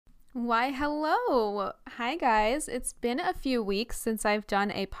Why, hello. Hi, guys. It's been a few weeks since I've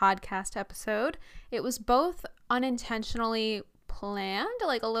done a podcast episode. It was both unintentionally planned,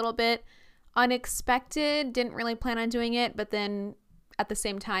 like a little bit unexpected, didn't really plan on doing it, but then at the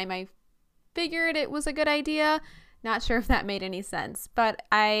same time, I figured it was a good idea. Not sure if that made any sense, but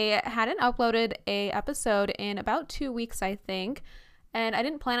I hadn't uploaded a episode in about 2 weeks, I think. And I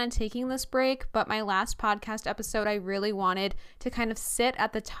didn't plan on taking this break, but my last podcast episode, I really wanted to kind of sit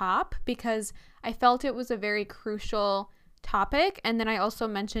at the top because I felt it was a very crucial topic. And then I also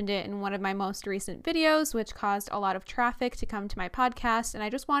mentioned it in one of my most recent videos, which caused a lot of traffic to come to my podcast. And I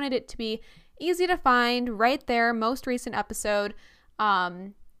just wanted it to be easy to find right there, most recent episode.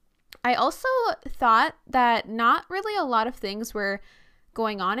 I also thought that not really a lot of things were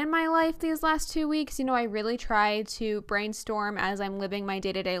going on in my life these last 2 weeks. I really try to brainstorm as I'm living my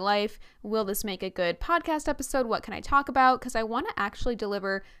day-to-day life. Will this make a good podcast episode? What can I talk about? Because I want to actually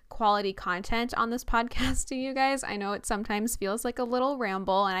deliver quality content on this podcast to you guys. I know it sometimes feels like a little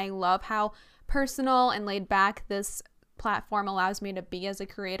ramble, and I love how personal and laid back this platform allows me to be as a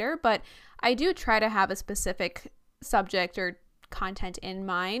creator, but I do try to have a specific subject or content in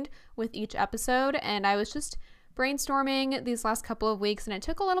mind with each episode, and I was just brainstorming these last couple of weeks, and it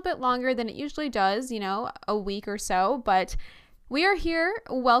took a little bit longer than it usually does, a week or so, but we are here.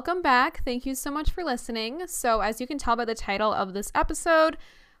 Welcome back. Thank you so much for listening. So as you can tell by the title of this episode,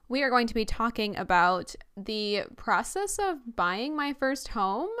 we are going to be talking about the process of buying my first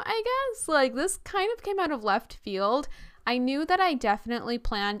home, I guess. Like, this kind of came out of left field. I knew that I definitely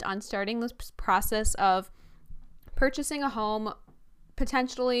planned on starting this process of purchasing a home,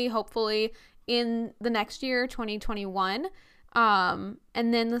 potentially, hopefully, in the next year, 2021. And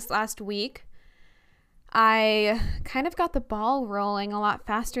then this last week, I kind of got the ball rolling a lot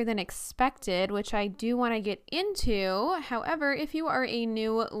faster than expected, which I do want to get into. However, if you are a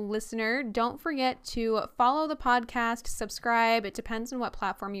new listener, don't forget to follow the podcast, subscribe. It depends on what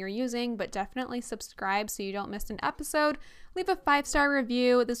platform you're using, but definitely subscribe so you don't miss an episode. Leave a 5-star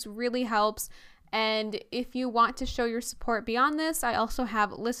review. This really helps. And if you want to show your support beyond this, I also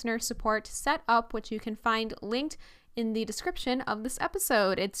have listener support set up, which you can find linked in the description of this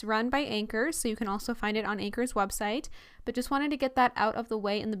episode. It's run by Anchor, so you can also find it on Anchor's website. But just wanted to get that out of the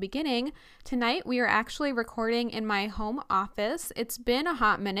way in the beginning. Tonight, we are actually recording in my home office. It's been a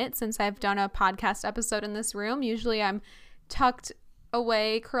hot minute since I've done a podcast episode in this room. Usually I'm tucked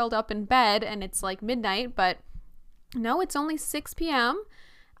away, curled up in bed, and it's like midnight, but no, it's only 6 p.m.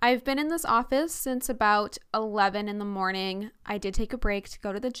 I've been in this office since about 11 in the morning. I did take a break to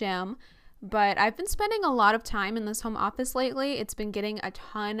go to the gym, but I've been spending a lot of time in this home office lately. It's been getting a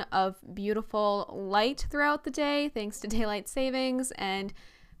ton of beautiful light throughout the day, thanks to daylight savings, and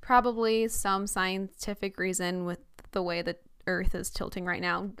probably some scientific reason with the way the Earth is tilting right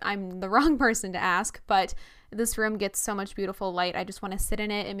now. I'm the wrong person to ask, but this room gets so much beautiful light. I just want to sit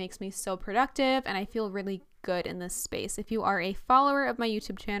in it. It makes me so productive, and I feel really good in this space. If you are a follower of my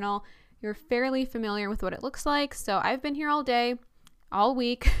YouTube channel, you're fairly familiar with what it looks like. So I've been here all day, all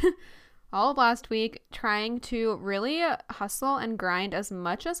week, all of last week, trying to really hustle and grind as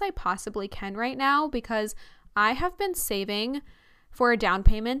much as I possibly can right now, because I have been saving for a down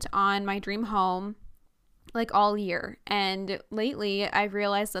payment on my dream home like all year. And lately I've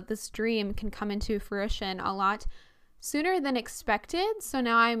realized that this dream can come into fruition a lot sooner than expected. So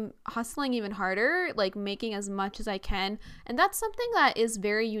now I'm hustling even harder, like making as much as I can. And that's something that is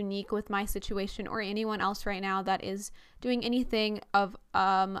very unique with my situation or anyone else right now that is doing anything of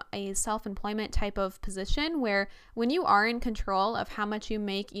a self-employment type of position, where when you are in control of how much you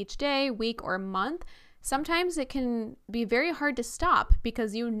make each day, week, or month, sometimes it can be very hard to stop,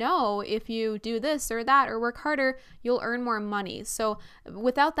 because if you do this or that or work harder, you'll earn more money. So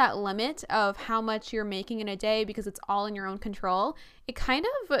without that limit of how much you're making in a day, because it's all in your own control, it can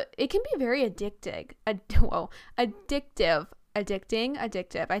be very addictive. Addictive.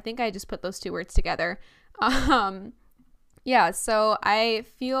 I think I just put those two words together. So I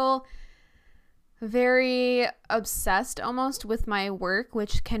feel very obsessed almost with my work,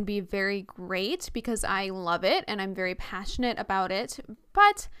 which can be very great because I love it and I'm very passionate about it.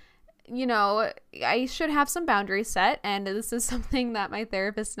 But, I should have some boundaries set. And this is something that my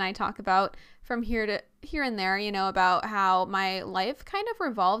therapist and I talk about from here and there, about how my life kind of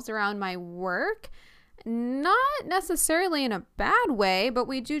revolves around my work. Not necessarily in a bad way, but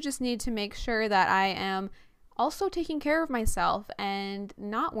we do just need to make sure that I am also taking care of myself and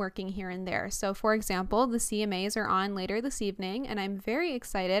not working here and there. So for example, the CMAs are on later this evening and I'm very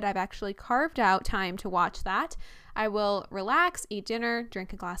excited. I've actually carved out time to watch that. I will relax, eat dinner,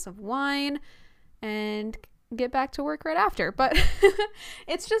 drink a glass of wine, and get back to work right after. But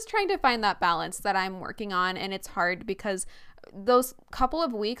it's just trying to find that balance that I'm working on, and it's hard because those couple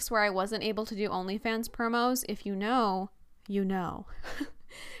of weeks where I wasn't able to do OnlyFans promos, if you know, you know.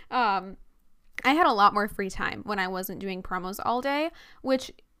 I had a lot more free time when I wasn't doing promos all day,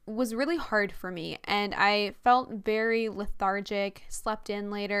 which was really hard for me, and I felt very lethargic, slept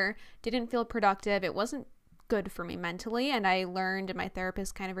in later, didn't feel productive. It wasn't good for me mentally, and I learned, and my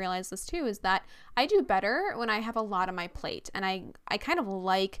therapist kind of realized this too, is that I do better when I have a lot on my plate, and I kind of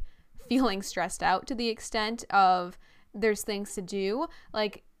like feeling stressed out to the extent of there's things to do.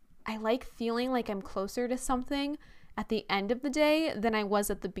 Like, I like feeling like I'm closer to something at the end of the day than I was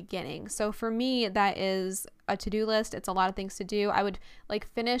at the beginning. So for me, that is a to-do list. It's a lot of things to do. I would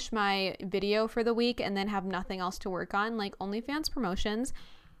like finish my video for the week and then have nothing else to work on. Like, OnlyFans promotions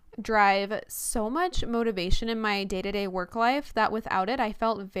drive so much motivation in my day-to-day work life that without it, I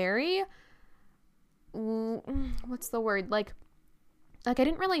felt very, what's the word? Like I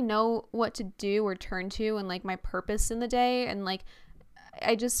didn't really know what to do or turn to and like my purpose in the day. And like,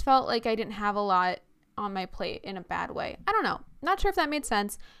 I just felt like I didn't have a lot on my plate in a bad way. I don't know. Not sure if that made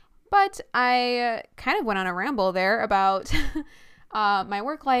sense, but I kind of went on a ramble there about my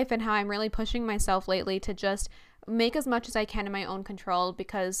work life and how I'm really pushing myself lately to just make as much as I can in my own control,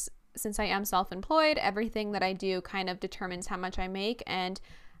 because since I am self-employed, everything that I do kind of determines how much I make, and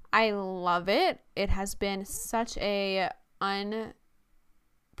I love it. It has been such a unpredicted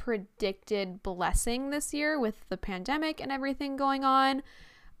blessing this year with the pandemic and everything going on.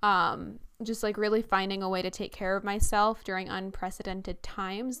 Just like really finding a way to take care of myself during unprecedented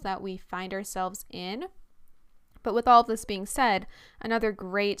times that we find ourselves in. But with all of this being said, another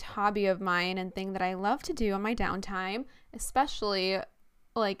great hobby of mine and thing that I love to do on my downtime, especially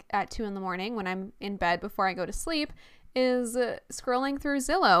like at 2 a.m. when I'm in bed before I go to sleep, is scrolling through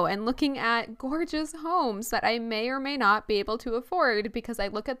Zillow and looking at gorgeous homes that I may or may not be able to afford, because I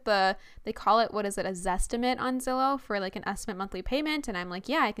look at they call it, what is it, a Zestimate on Zillow for like an estimate monthly payment, and I'm like,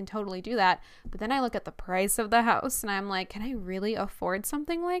 yeah, I can totally do that. But then I look at the price of the house and I'm like, can I really afford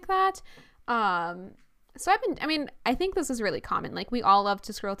something like that? So I think this is really common. Like, we all love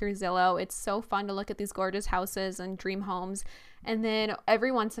to scroll through Zillow. It's so fun to look at these gorgeous houses and dream homes. And then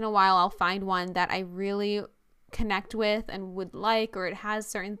every once in a while I'll find one that I really connect with and would like, or it has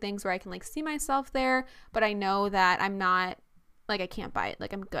certain things where I can like see myself there, but I know that I'm not, like, I can't buy it,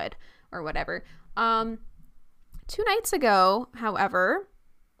 like I'm good or whatever. 2 nights ago, however,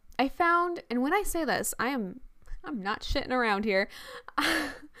 I found, and when I say this, I'm not shitting around here.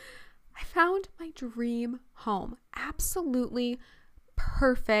 I found my dream home. Absolutely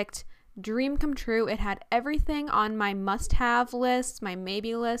perfect. Dream come true. It had everything on my must-have lists, my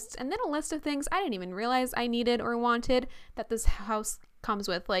maybe lists, and then a list of things I didn't even realize I needed or wanted that this house comes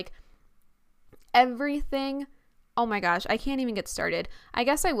with. Like, everything. Oh my gosh, I can't even get started. I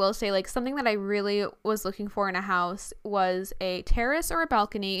guess I will say, like, something that I really was looking for in a house was a terrace or a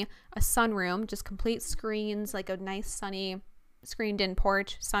balcony, a sunroom, just complete screens, like a nice sunny screened-in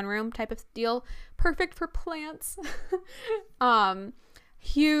porch sunroom type of deal. Perfect for plants.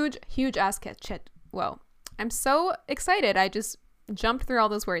 Huge ass kitchen. Whoa. I'm so excited. I just jumped through all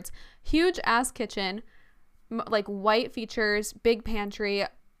those words. Huge ass kitchen, like white features, big pantry,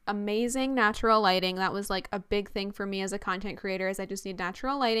 amazing natural lighting. That was like a big thing for me as a content creator, is I just need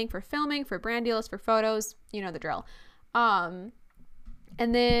natural lighting for filming, for brand deals, for photos, you know the drill.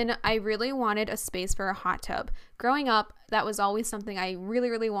 And then I really wanted a space for a hot tub. Growing up, that was always something I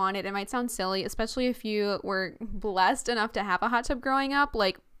really wanted. It might sound silly, especially if you were blessed enough to have a hot tub growing up.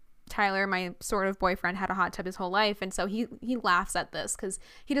 Like Tyler, my sort of boyfriend, had a hot tub his whole life, and so he laughs at this because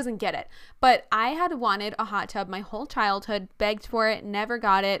he doesn't get it. But I had wanted a hot tub my whole childhood, begged for it, never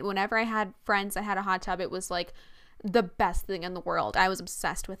got it. Whenever I had friends that had a hot tub, it was like the best thing in the world. I was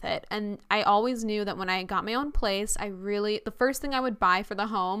obsessed with it. And I always knew that when I got my own place, the first thing I would buy for the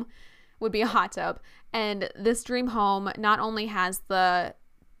home would be a hot tub. And this dream home not only has the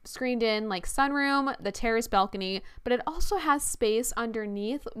screened in like sunroom, the terrace balcony, but it also has space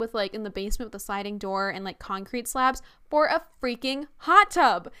underneath with like in the basement with a sliding door and like concrete slabs for a freaking hot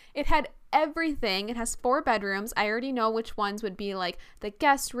tub. It had everything. It has 4 bedrooms. I already know which ones would be like the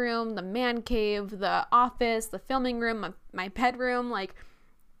guest room, the man cave, the office, the filming room, my bedroom. Like,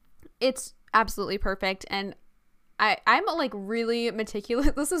 it's absolutely perfect. And I'm like really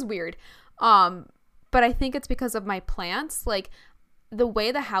meticulous. This is weird. But I think it's because of my plants. Like, the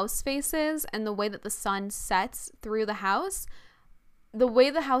way the house faces and the way that the sun sets through the house, the way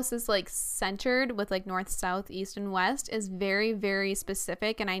the house is like centered with like north, south, east, and west is very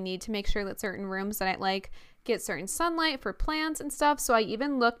specific, and I need to make sure that certain rooms that I like get certain sunlight for plants and stuff. So I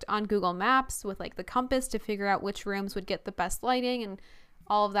even looked on Google Maps with like the compass to figure out which rooms would get the best lighting and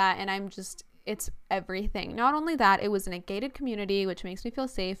all of that. And it's everything. Not only that, it was in a gated community, which makes me feel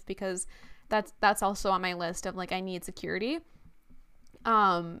safe because that's also on my list of like, I need security.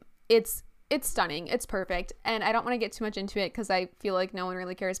 It's stunning. It's perfect. And I don't want to get too much into it because I feel like no one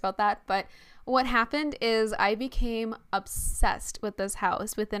really cares about that. But what happened is I became obsessed with this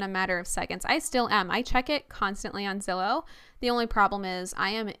house within a matter of seconds. I still am. I check it constantly on Zillow. The only problem is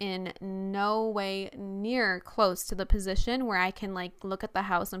I am in no way near close to the position where I can like look at the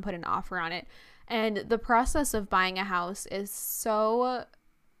house and put an offer on it. And the process of buying a house is so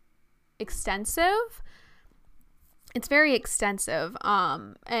extensive. It's very extensive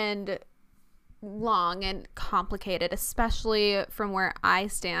and long and complicated, especially from where I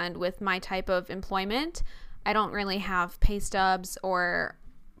stand with my type of employment. I don't really have pay stubs or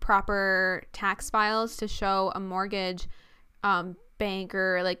proper tax files to show a mortgage bank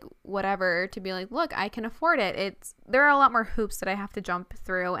or like whatever to be like, look, I can afford it. There are a lot more hoops that I have to jump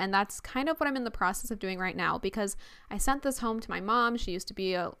through, and that's kind of what I'm in the process of doing right now, because I sent this home to my mom. She used to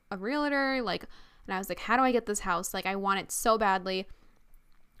be a realtor, like, and I was like, how do I get this house? Like, I want it so badly.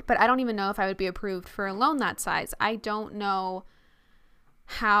 But I don't even know if I would be approved for a loan that size. I don't know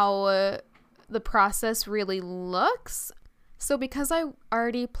how the process really looks. So because I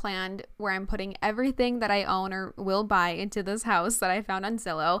already planned where I'm putting everything that I own or will buy into this house that I found on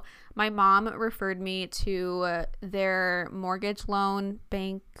Zillow, my mom referred me to their mortgage loan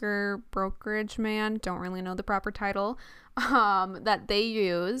banker, brokerage man, don't really know the proper title, that they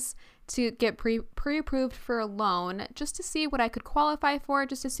use to get pre-approved for a loan, just to see what I could qualify for,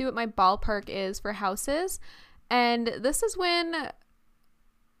 just to see what my ballpark is for houses. And this is when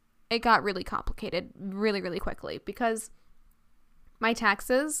it got really complicated really, really quickly, because my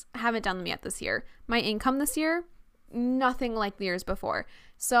taxes, haven't done them yet this year. My income this year, nothing like the years before.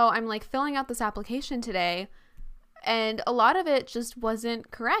 So I'm like filling out this application today, and a lot of it just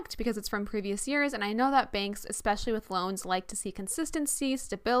wasn't correct because it's from previous years. And I know that banks, especially with loans, like to see consistency,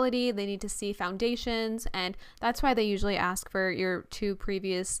 stability. They need to see foundations. And that's why they usually ask for your 2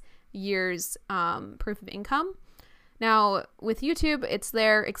 previous years proof of income. Now, with YouTube, it's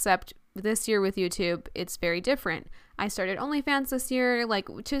there, except this year with YouTube, it's very different. I started OnlyFans this year. Like,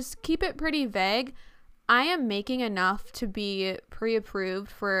 just keep it pretty vague. I am making enough to be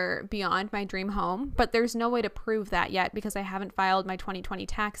pre-approved for beyond my dream home, but there's no way to prove that yet because I haven't filed my 2020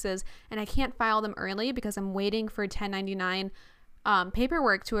 taxes, and I can't file them early because I'm waiting for 1099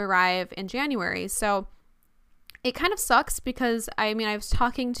 paperwork to arrive in January. So it kind of sucks because, I was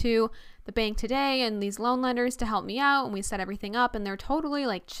talking to the bank today and these loan lenders to help me out, and we set everything up, and they're totally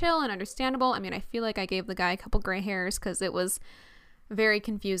like chill and understandable. I feel like I gave the guy a couple gray hairs because it was very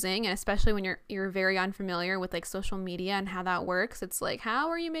confusing, and especially when you're very unfamiliar with like social media and how that works. It's like, how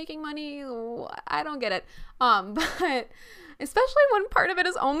are you making money? I don't get it. But especially when part of it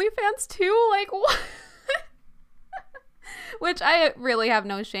is OnlyFans too, like what? Which I really have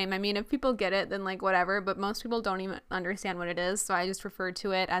no shame. If people get it, then like whatever, but most people don't even understand what it is. So I just refer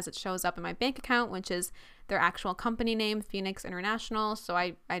to it as it shows up in my bank account, which is their actual company name, Phoenix International. So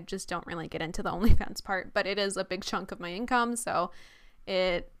I just don't really get into the OnlyFans part, but it is a big chunk of my income. So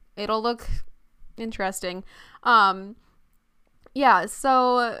it'll look interesting. Yeah,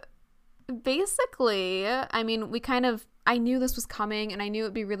 so basically, I knew this was coming and I knew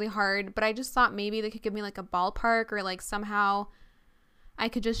it'd be really hard, but I just thought maybe they could give me like a ballpark, or like somehow I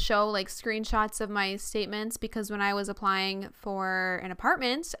could just show like screenshots of my statements, because when I was applying for an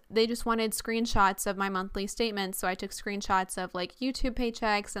apartment, they just wanted screenshots of my monthly statements. So I took screenshots of like YouTube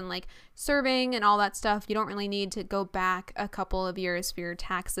paychecks and like serving and all that stuff. You don't really need to go back a couple of years for your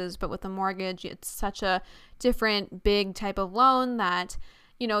taxes, but with a mortgage, it's such a different big type of loan that,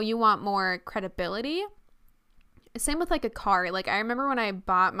 you want more credibility. Same with like a car. Like, I remember when I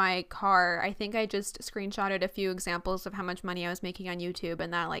bought my car, I think I just screenshotted a few examples of how much money I was making on YouTube,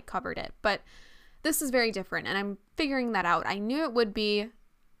 and that like covered it. But this is very different, and I'm figuring that out. I knew it would be.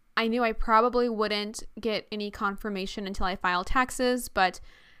 I knew I probably wouldn't get any confirmation until I file taxes, but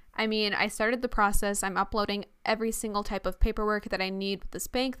I started the process. I'm uploading every single type of paperwork that I need with this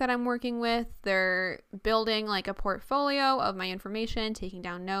bank that I'm working with. They're building like a portfolio of my information, taking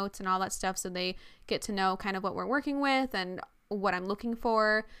down notes and all that stuff, so they get to know kind of what we're working with and what I'm looking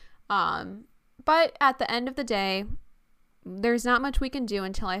for. But at the end of the day, there's not much we can do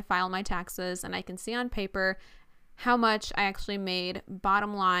until I file my taxes and I can see on paper how much I actually made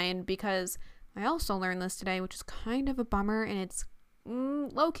bottom line, because I also learned this today, which is kind of a bummer, and it's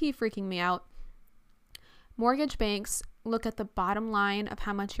low-key freaking me out. Mortgage banks look at the bottom line of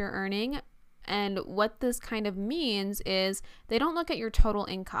how much you're earning And what this kind of means is they don't look at your total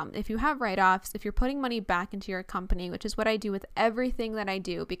income. If you have write-offs, if you're putting money back into your company, which is what I do with everything that I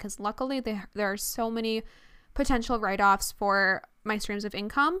do, because luckily there are so many potential write-offs for my streams of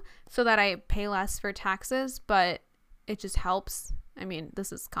income so that I pay less for taxes, but it just helps. I mean,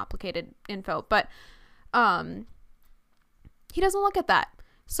 this is complicated info, but he doesn't look at that.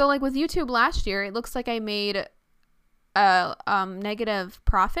 So like with YouTube last year, it looks like I made a negative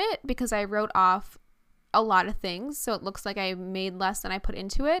profit because I wrote off a lot of things. So it looks like I made less than I put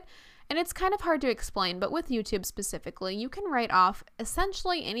into it. And it's kind of hard to explain, but with YouTube specifically, you can write off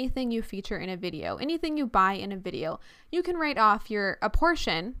essentially anything you feature in a video, anything you buy in a video. You can write off a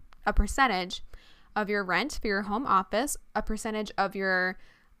percentage of your rent for your home office, a percentage of your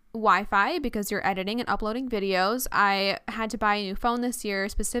Wi-Fi because you're editing and uploading videos. I had to buy a new phone this year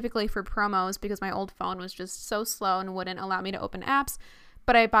specifically for promos because my old phone was just so slow and wouldn't allow me to open apps.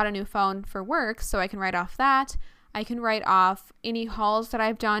 But I bought a new phone for work, so I can write off that. I can write off any hauls that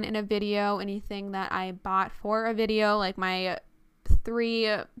I've done in a video, anything that I bought for a video, like my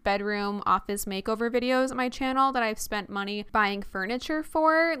 3-bedroom office makeover videos on my channel that I've spent money buying furniture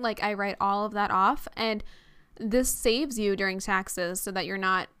for. Like I write all of that off, and this saves you during taxes so that you're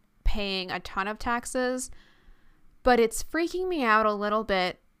not paying a ton of taxes. But it's freaking me out a little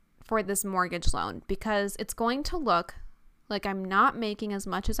bit for this mortgage loan because it's going to look like I'm not making as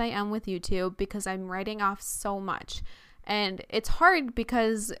much as I am with YouTube because I'm writing off so much. And it's hard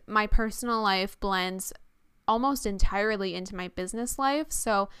because my personal life blends almost entirely into my business life.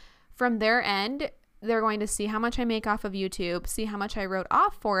 So from their end, they're going to see how much I make off of YouTube, see how much I wrote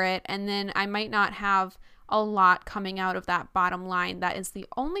off for it, and then I might not have a lot coming out of that bottom line. That is the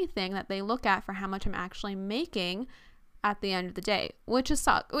only thing that they look at for how much I'm actually making at the end of the day, which is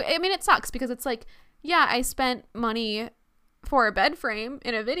I mean, it sucks because it's like, yeah, I spent money for a bed frame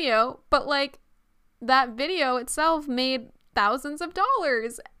in a video, but like that video itself made thousands of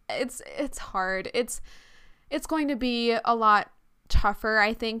dollars. It's hard. It's going to be a lot tougher,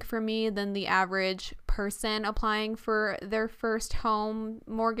 I think, for me than the average person applying for their first home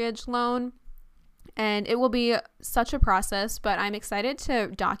mortgage loan. And it will be such a process, but I'm excited to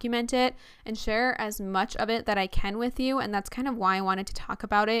document it and share as much of it that I can with you. And that's kind of why I wanted to talk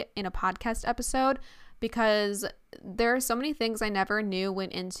about it in a podcast episode, because there are so many things I never knew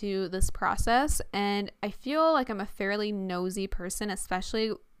went into this process. And I feel like I'm a fairly nosy person,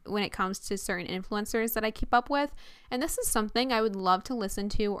 especially when it comes to certain influencers that I keep up with. And this is something I would love to listen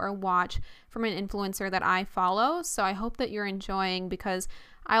to or watch from an influencer that I follow. So I hope that you're enjoying, because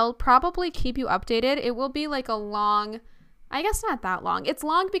I'll probably keep you updated. It will be like a long, I guess not that long. It's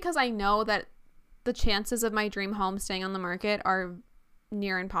long because I know that the chances of my dream home staying on the market are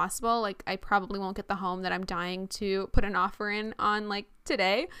near impossible. Like I probably won't get the home that I'm dying to put an offer in on like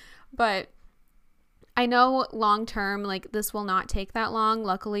today, but I know long term, like this will not take that long.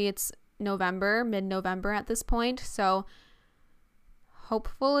 Luckily it's mid-November at this point. So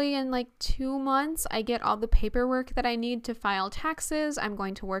hopefully in like 2 months, I get all the paperwork that I need to file taxes. I'm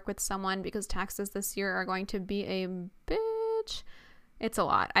going to work with someone because taxes this year are going to be a bitch. It's a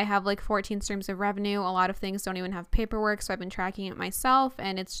lot. I have like 14 streams of revenue. A lot of things don't even have paperwork, so I've been tracking it myself,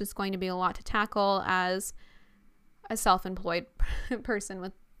 and it's just going to be a lot to tackle as a self-employed person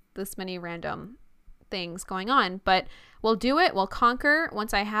with this many random things going on. But we'll do it. We'll conquer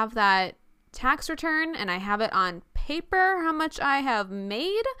once I have that tax return and I have it on paper how much I have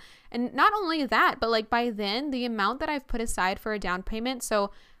made. And not only that, but like by then the amount that I've put aside for a down payment.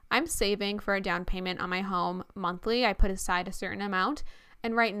 So I'm saving for a down payment on my home monthly. I put aside a certain amount,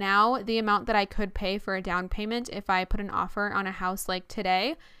 and right now the amount that I could pay for a down payment if I put an offer on a house like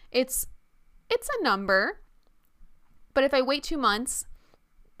today, it's a number. But if I wait 2 months,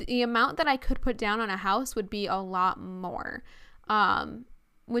 the amount that I could put down on a house would be a lot more,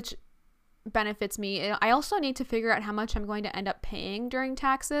 which benefits me. I also need to figure out how much I'm going to end up paying during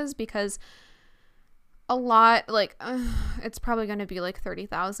taxes, because a lot, like it's probably going to be like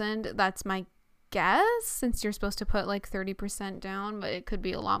 30,000. That's my guess, since you're supposed to put like 30% down, but it could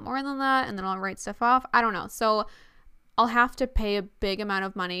be a lot more than that, and then I'll write stuff off. I don't know. So I'll have to pay a big amount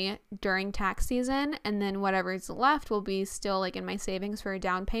of money during tax season, and then whatever's left will be still like in my savings for a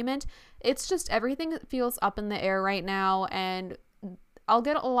down payment. It's just everything feels up in the air right now, and I'll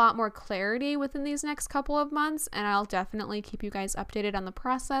get a lot more clarity within these next couple of months, and I'll definitely keep you guys updated on the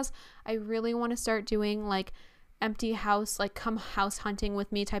process. I really want to start doing like empty house, like come house hunting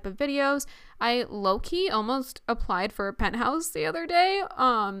with me type of videos. I low-key almost applied for a penthouse the other day,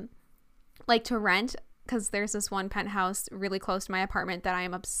 like to rent, because there's this one penthouse really close to my apartment that I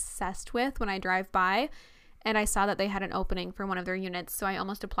am obsessed with when I drive by. and I saw that they had an opening for one of their units, so I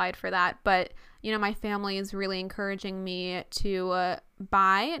almost applied for that. But, you know, my family is really encouraging me to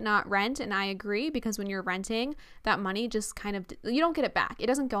buy, not rent, and I agree, because when you're renting, that money just kind of, you don't get it back. It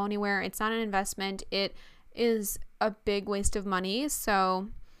doesn't go anywhere. It's not an investment. It is a big waste of money, so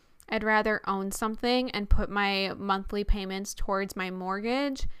I'd rather own something and put my monthly payments towards my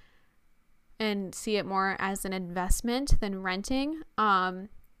mortgage and see it more as an investment than renting. But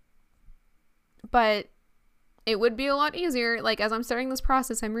it would be a lot easier. Like, as I'm starting this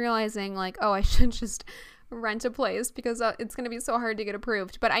process, I'm realizing, like, oh, I should just rent a place, because it's going to be so hard to get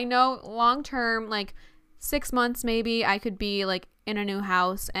approved. But I know long term, like 6 months maybe, I could be like in a new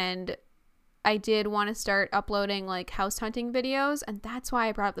house, and I did want to start uploading like house hunting videos, and that's why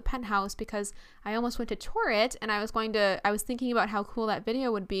I brought up the penthouse, because I almost went to tour it, and I was thinking about how cool that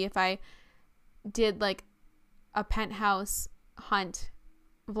video would be if I did like a penthouse hunt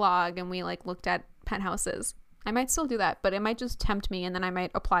vlog and we like looked at penthouses. I might still do that, but it might just tempt me, and then I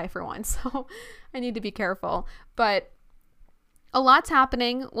might apply for one. So I need to be careful. But a lot's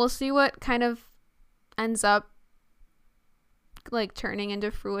happening. We'll see what kind of ends up like turning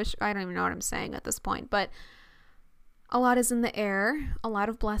into fruition. I don't even know what I'm saying at this point, but a lot is in the air, a lot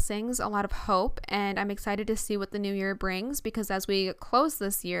of blessings, a lot of hope, and I'm excited to see what the new year brings, because as we close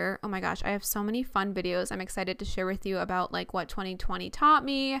this year, oh my gosh, I have so many fun videos I'm excited to share with you about like what 2020 taught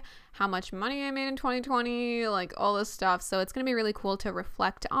me, how much money I made in 2020, like all this stuff. So it's going to be really cool to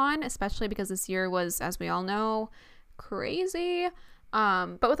reflect on, especially because this year was, as we all know, crazy.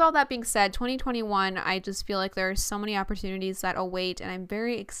 But with all that being said, 2021, I just feel like there are so many opportunities that await, and I'm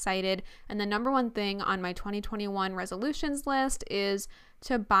very excited. And the number one thing on my 2021 resolutions list is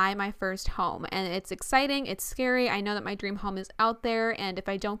to buy my first home. And it's exciting. It's scary. I know that my dream home is out there. And if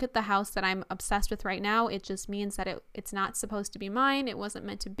I don't get the house that I'm obsessed with right now, it just means that it's not supposed to be mine. It wasn't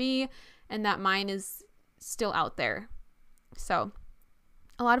meant to be. And that mine is still out there. So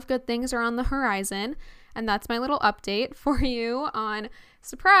a lot of good things are on the horizon. And that's my little update for you on,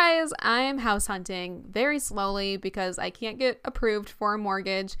 surprise, I'm house hunting very slowly because I can't get approved for a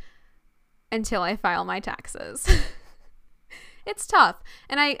mortgage until I file my taxes. It's tough.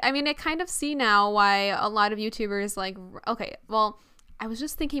 And I mean, I kind of see now why a lot of YouTubers like, okay, well, I was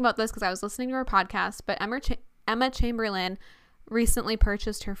just thinking about this because I was listening to her podcast, but Emma Chamberlain recently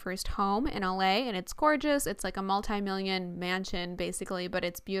purchased her first home in LA, and it's gorgeous. It's like a multi-million mansion basically, but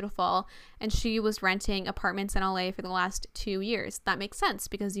it's beautiful. And she was renting apartments in LA for the last 2 years. That makes sense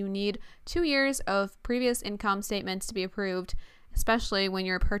because you need 2 years of previous income statements to be approved, especially when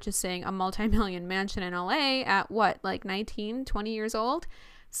you're purchasing a multi-million mansion in LA at what, like 19, 20 years old?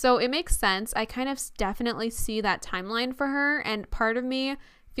 So it makes sense. I kind of definitely see that timeline for her, and part of me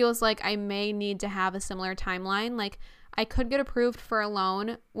feels like I may need to have a similar timeline. Like, I could get approved for a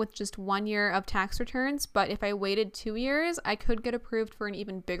loan with just 1 year of tax returns, but if I waited 2 years, I could get approved for an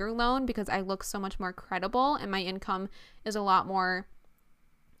even bigger loan because I look so much more credible and my income is a lot more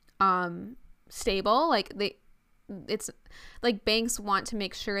stable. Like it's like banks want to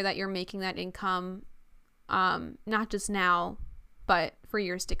make sure that you're making that income not just now, but for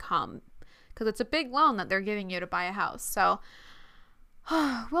years to come, because it's a big loan that they're giving you to buy a house. So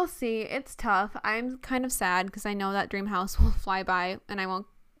we'll see. It's tough. I'm kind of sad because I know that dream house will fly by and it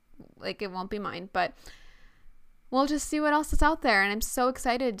won't be mine, but we'll just see what else is out there. And I'm so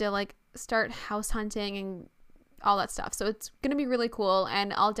excited to like start house hunting and all that stuff. So it's going to be really cool.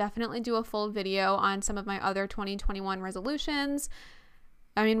 And I'll definitely do a full video on some of my other 2021 resolutions.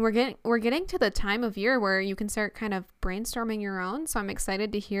 I mean, we're getting to the time of year where you can start kind of brainstorming your own. So I'm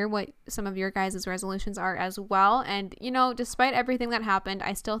excited to hear what some of your guys' resolutions are as well. And, you know, despite everything that happened,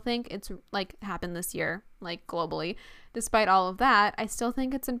 I still think it's like happened this year, like globally. Despite all of that, I still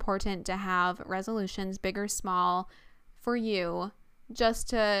think it's important to have resolutions, big or small, for you, just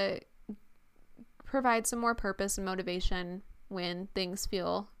to provide some more purpose and motivation when things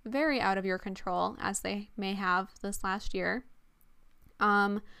feel very out of your control, as they may have this last year.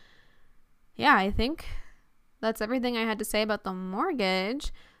 Yeah, I think that's everything I had to say about the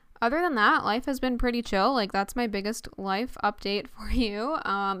mortgage. Other than that, life has been pretty chill. Like, that's my biggest life update for you.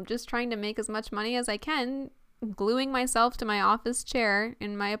 Just trying to make as much money as I can, gluing myself to my office chair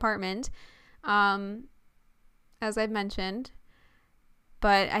in my apartment, as I've mentioned.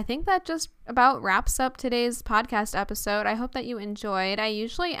 But I think that just about wraps up today's podcast episode. I hope that you enjoyed. I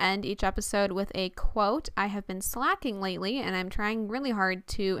usually end each episode with a quote. I have been slacking lately, and I'm trying really hard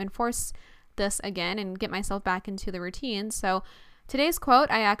to enforce this again and get myself back into the routine. So today's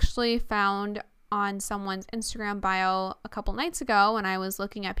quote I actually found on someone's Instagram bio a couple nights ago when I was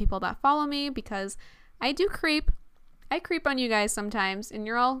looking at people that follow me, because I do creep I creep on you guys sometimes, and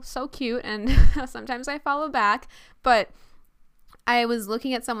you're all so cute, and sometimes I follow back. But I was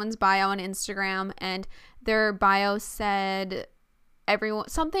looking at someone's bio on Instagram, and their bio said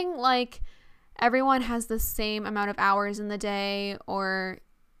something like everyone has the same amount of hours in the day, or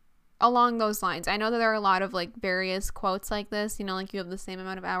along those lines. I know that there are a lot of like various quotes like this, you know, like you have the same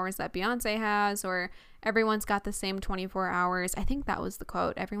amount of hours that Beyonce has, or everyone's got the same 24 hours. I think that was the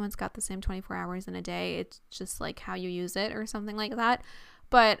quote. Everyone's got the same 24 hours in a day. It's just like how you use it or something like that.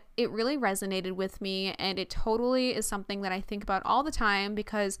 But it really resonated with me, and it totally is something that I think about all the time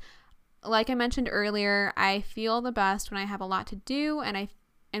because, like I mentioned earlier, I feel the best when I have a lot to do, and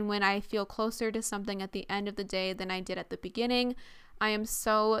when I feel closer to something at the end of the day than I did at the beginning. I am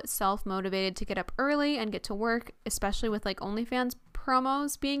so self-motivated to get up early and get to work, especially with like OnlyFans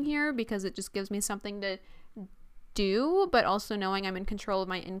promos being here, because it just gives me something to do, but also knowing I'm in control of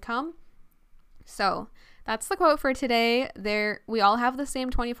my income. So that's the quote for today. We all have the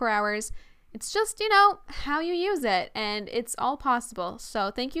same 24 hours. It's just, you know, how you use it, and it's all possible. So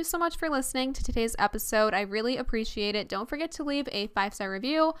thank you so much for listening to today's episode. I really appreciate it. Don't forget to leave a 5-star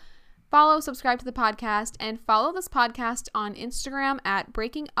review. Follow, subscribe to the podcast, and follow this podcast on Instagram at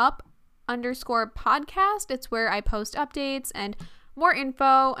breakingup_podcast. It's where I post updates and more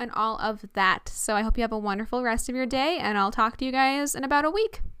info and all of that. So I hope you have a wonderful rest of your day, and I'll talk to you guys in about a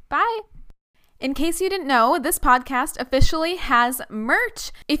week. Bye. In case you didn't know, this podcast officially has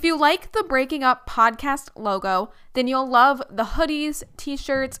merch. If you like the Breaking Up podcast logo, then you'll love the hoodies,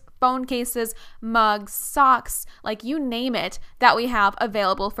 t-shirts, phone cases, mugs, socks, like you name it, that we have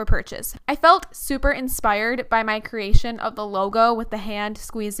available for purchase. I felt super inspired by my creation of the logo with the hand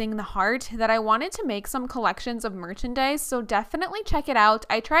squeezing the heart that I wanted to make some collections of merchandise, so definitely check it out.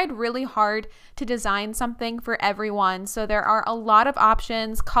 I tried really hard to design something for everyone, so there are a lot of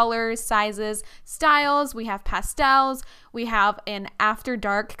options, colors, sizes, styles. We have pastels. We have an After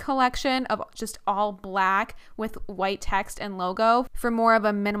Dark collection of just all black with white text and logo for more of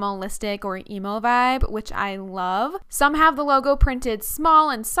a minimalistic or emo vibe, which I love. Some have the logo printed small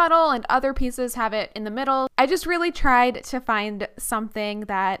and subtle, and other pieces have it in the middle. I just really tried to find something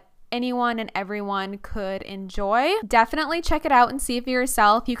that anyone and everyone could enjoy. Definitely check it out and see it for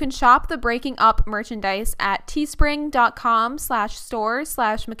yourself. You can shop the Breaking Up merchandise at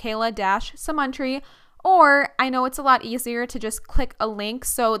teespring.com/store/Michaela-Samuntry. Or I know it's a lot easier to just click a link,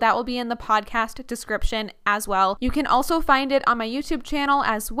 so that will be in the podcast description as well. You can also find it on my YouTube channel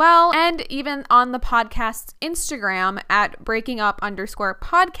as well, and even on the podcast's Instagram at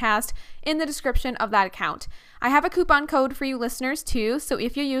breakingup_podcast in the description of that account. I have a coupon code for you listeners too, so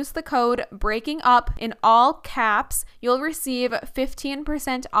if you use the code BREAKINGUP in all caps, you'll receive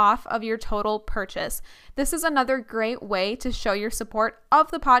 15% off of your total purchase. This is another great way to show your support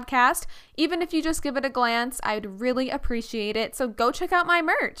of the podcast. Even if you just give it a glance, I'd really appreciate it, so go check out my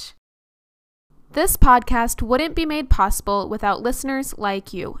merch. This podcast wouldn't be made possible without listeners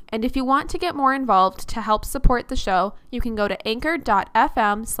like you. And if you want to get more involved to help support the show, you can go to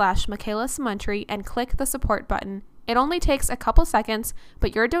anchor.fm/Michaela-Samuntry and click the support button. It only takes a couple seconds,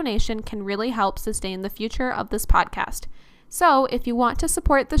 but your donation can really help sustain the future of this podcast. So if you want to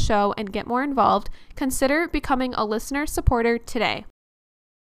support the show and get more involved, consider becoming a listener supporter today.